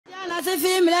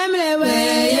Asifi mlemlewe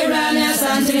Yebrania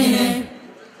Santrine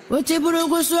Utiburu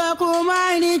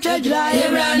Kuma ni chojla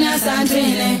Yebrania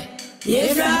Santrine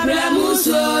Yefra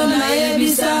Blamuso na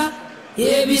Yebisa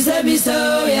Yebisa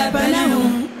biso ya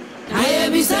panahu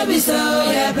Ayebisa biso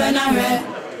ya panahe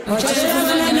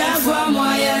Ochefana na fwa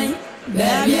moyen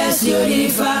Baby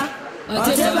asiorifa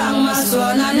Oteba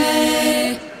masona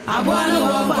ne Abwanu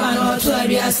wabwanu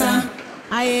otuabiasa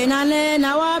Aye nane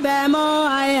na wabemo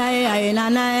aye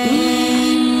nane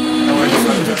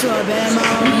Tutu obemo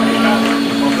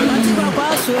Matipa kwa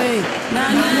swe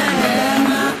Nane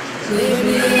bema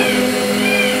Baby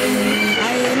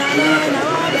Aye nane na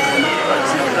wabemo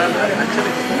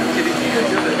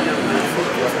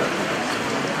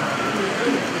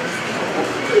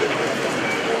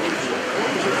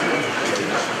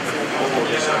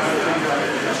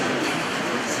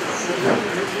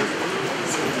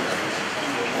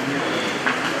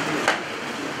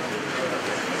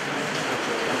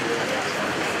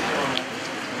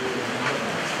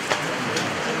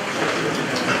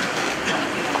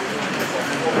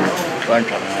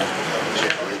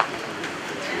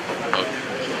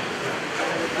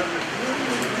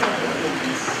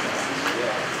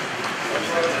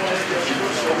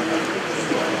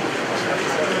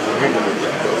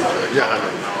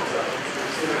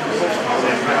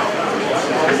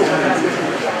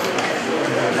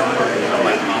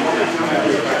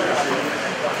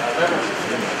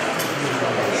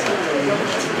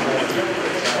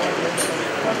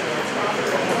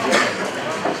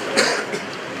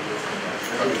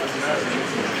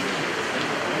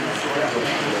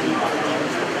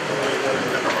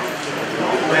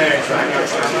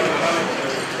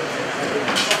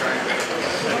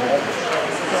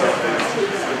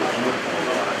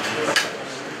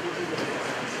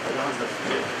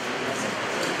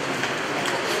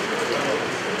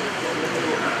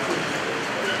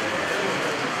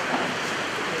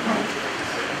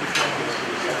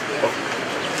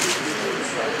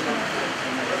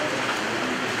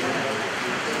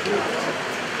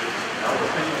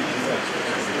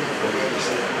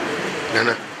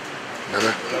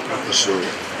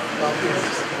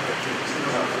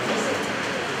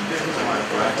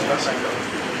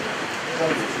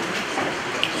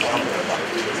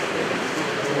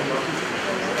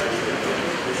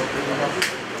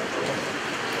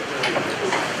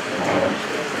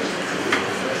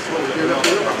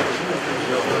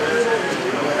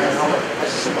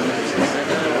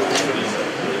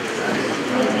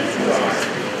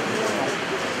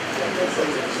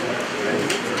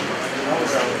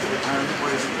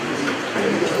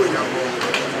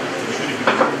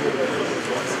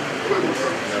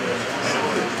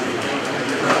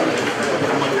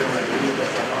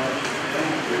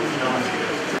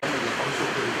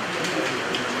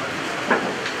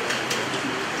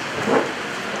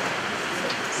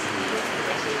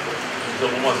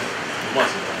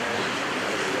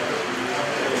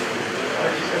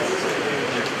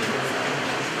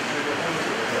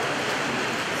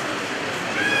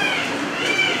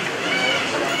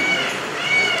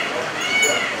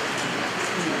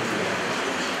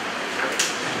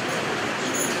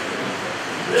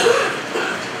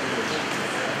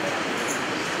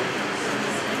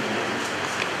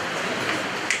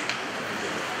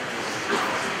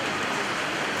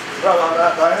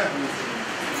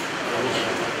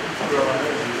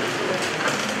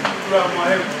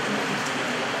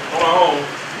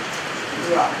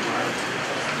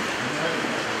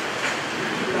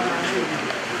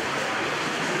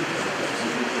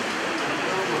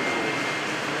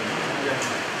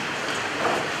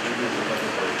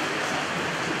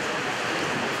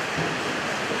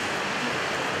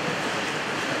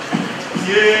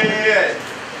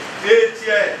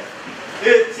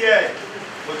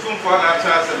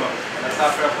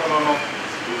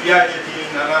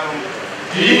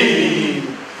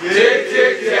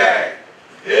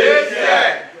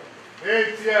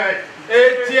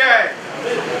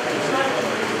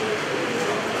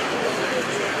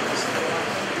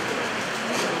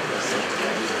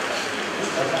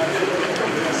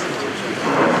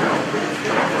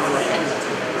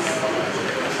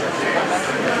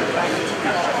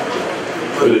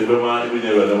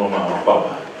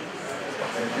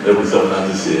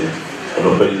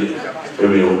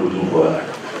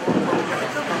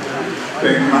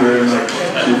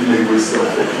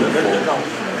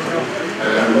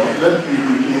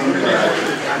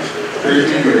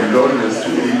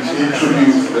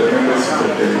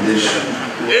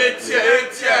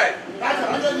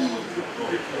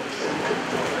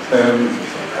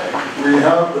We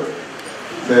have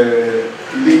the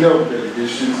leader of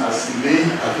delegation as Lee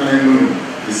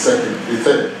Akanenu the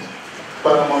third,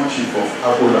 paramount chief of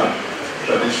Abola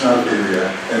traditional area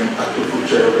and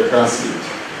Otumfuo of the Grand State.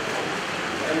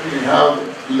 And we have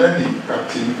Lenny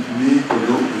Captain Nii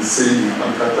Osei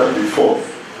Tutu IV.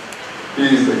 He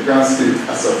is the Grand State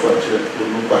Asafuache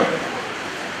Onuba.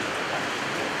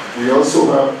 We also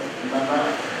have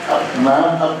Nana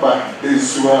Abba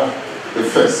Desua the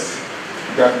First,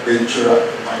 that Benchura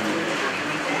Manhyia.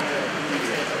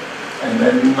 And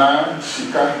then Na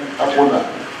Shika Abola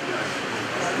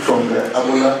from the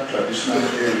Abola traditional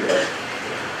area.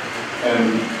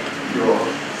 And your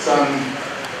son,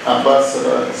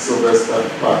 Ambassador Sylvester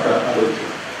Parker Adoto.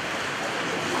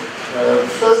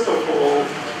 First of all,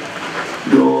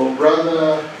 your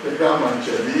brother, the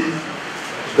Mantse,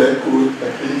 Teiko,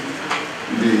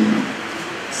 the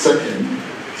second,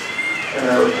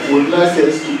 would like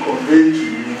us to convey to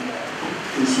you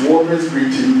his warmest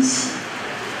greetings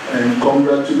and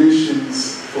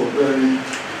congratulations for very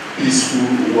peaceful,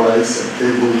 wise, and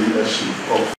able leadership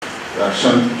of the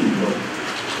Ashanti Kingdom,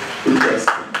 which has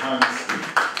enhanced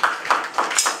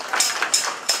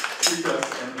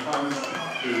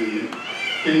the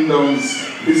kingdom's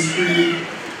history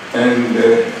and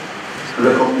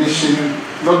recognition,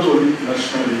 not only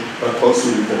nationally, but also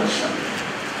internationally.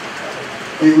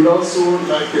 He would also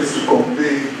like us to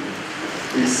convey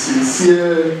his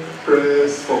sincere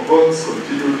prayers for God's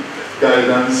continued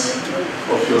guidance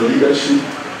of your leadership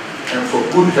and for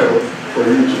good health for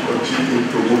you to continue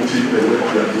promoting the work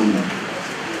you are doing.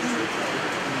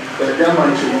 The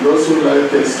Mantse would also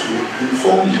like us to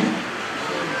inform you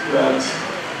that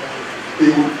he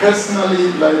would personally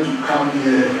like to come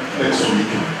here next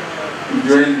week to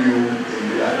join you in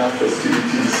the other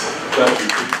festivities that we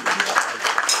do.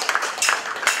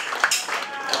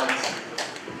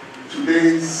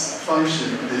 Today's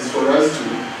function is for us to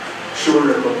show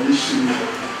recognition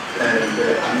and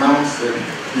announce that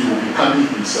he will be coming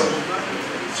himself.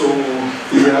 So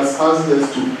he has asked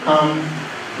us to come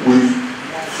with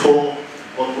 4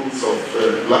 bottles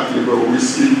of black label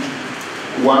whiskey,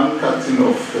 1 carton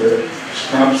of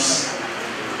schnapps,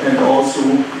 and also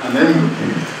an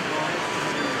envelope.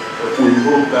 We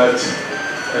hope that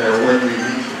when we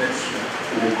meet next week,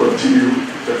 we will continue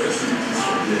the festivities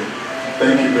from here.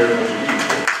 Thank you very much.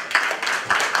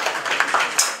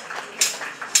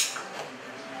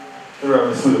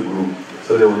 So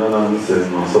they will not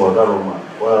understand, so Daroma,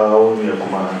 well, only a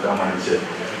command and Mantse.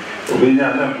 Obeying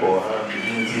an emperor,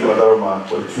 Daroma,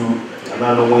 or 2,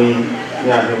 another way,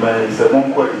 Yahiman,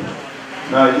 7 quay.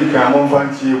 Now you can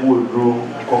Fante would grow,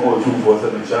 come Otumfuo'S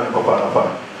and Papa.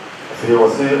 He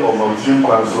was say, or Mountain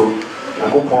Council,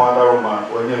 and go upon Daroma,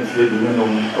 when you feel the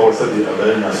minimum or said the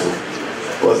Ebenezer.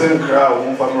 Was in crowd,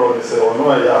 one family say, or no,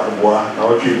 I have now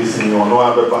you listen, or no,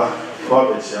 Abba,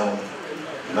 Robert Young.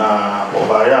 Na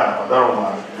Obaya,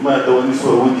 Daroma, you might only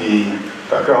so with the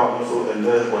cacao and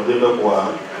then whatever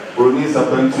was Bruni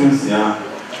Sapentuns,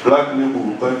 Black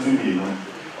Label, Pentu,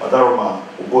 Daroma,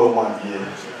 Obo 1 year.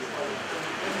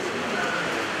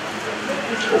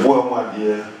 Obo 1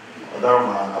 year,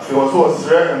 Daroma. I feel was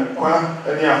rare and quite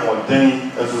any of one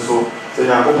thing as so. Say,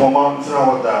 I go for Mountain,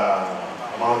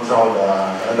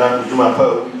 and then do my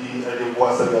pearl, and it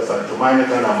was a lesson to mine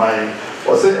and a mine.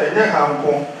 Was it a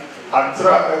young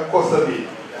Atra Kosabi,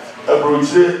 a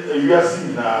brochure, a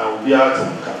USC now, we are to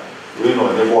we know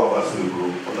the war of us will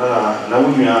group.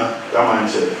 Naumia,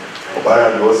 Gamanche,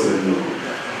 Obaya, the Osei,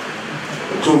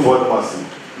 2 for the Masi.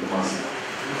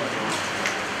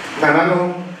 Nanano,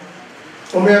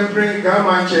 Bring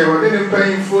Gamanche, or didn't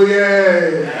pay for ye.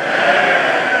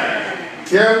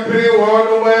 Yeah, bring one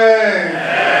away.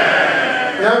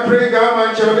 Yeah, bring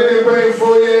Gamanche, or didn't pay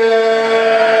for ye.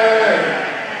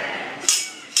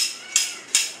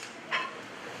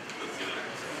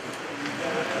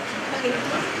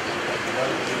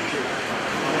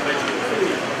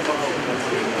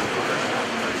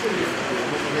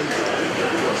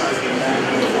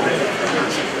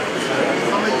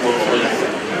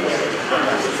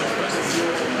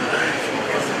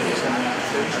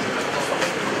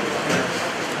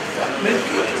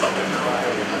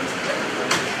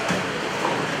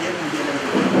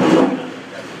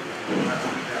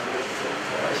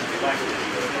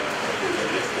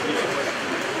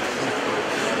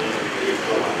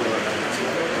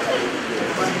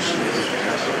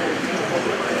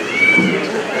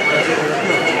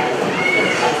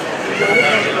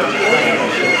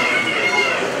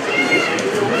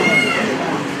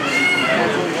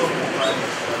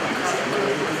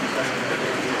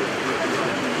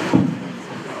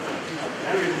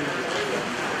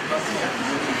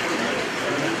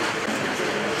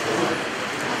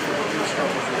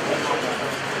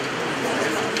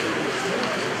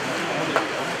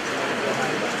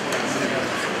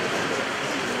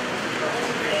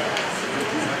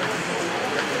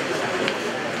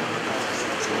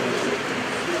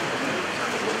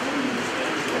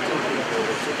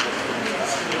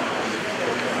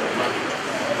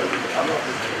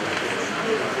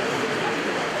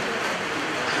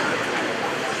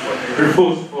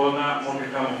 Refuse for na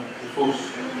Monicamo.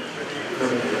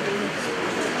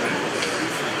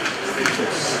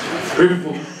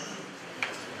 Refuse.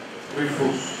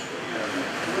 Refuse.